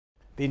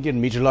The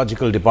Indian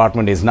Meteorological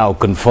Department is now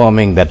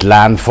confirming that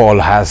landfall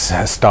has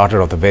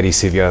started of the very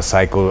severe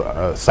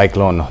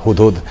cyclone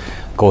Hudhud.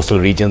 Coastal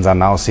regions are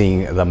now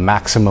seeing the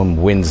maximum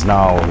winds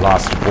now,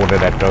 last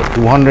reported at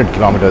 200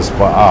 kilometers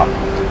per hour.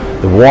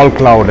 The wall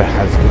cloud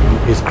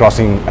is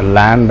crossing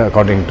land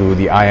according to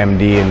the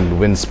IMD in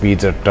wind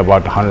speeds at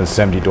about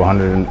 170 to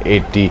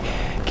 180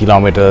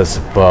 kilometers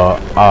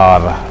per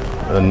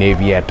hour. The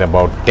Navy at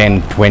about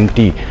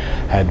 10:20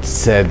 had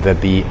said that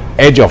the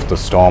edge of the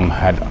storm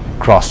had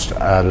crossed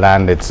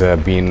land. It's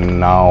been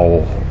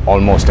now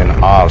almost an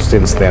hour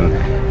since then,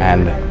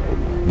 and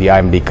the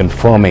IMD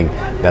confirming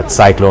that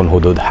cyclone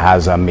Hudhud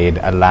has made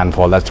a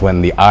landfall. That's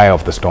when the eye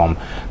of the storm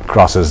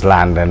crosses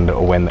land and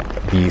when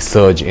the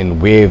surge in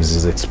waves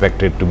is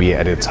expected to be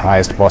at its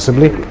highest,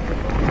 possibly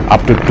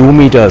up to 2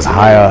 meters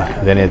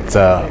higher than it's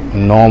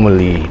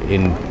normally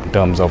in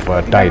terms of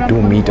tide,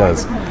 2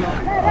 meters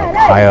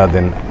higher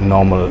than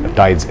normal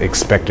tides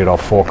expected or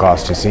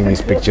forecast. You're seeing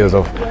these pictures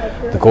of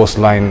the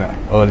coastline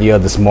earlier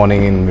this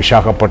morning in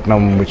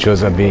Visakapatnam, which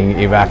was being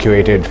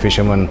evacuated,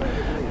 fishermen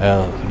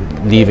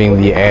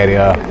leaving the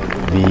area.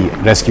 The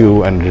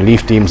rescue and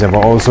relief teams have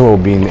also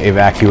been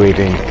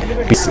evacuating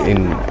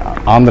in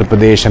Andhra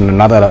Pradesh and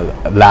another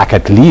lakh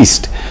at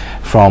least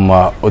from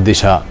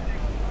Odisha.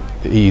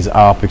 These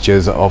are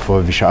pictures of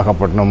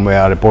Visakapatnam,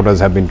 where our reporters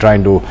have been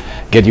trying to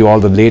get you all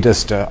the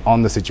latest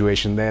on the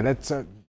situation there. Let's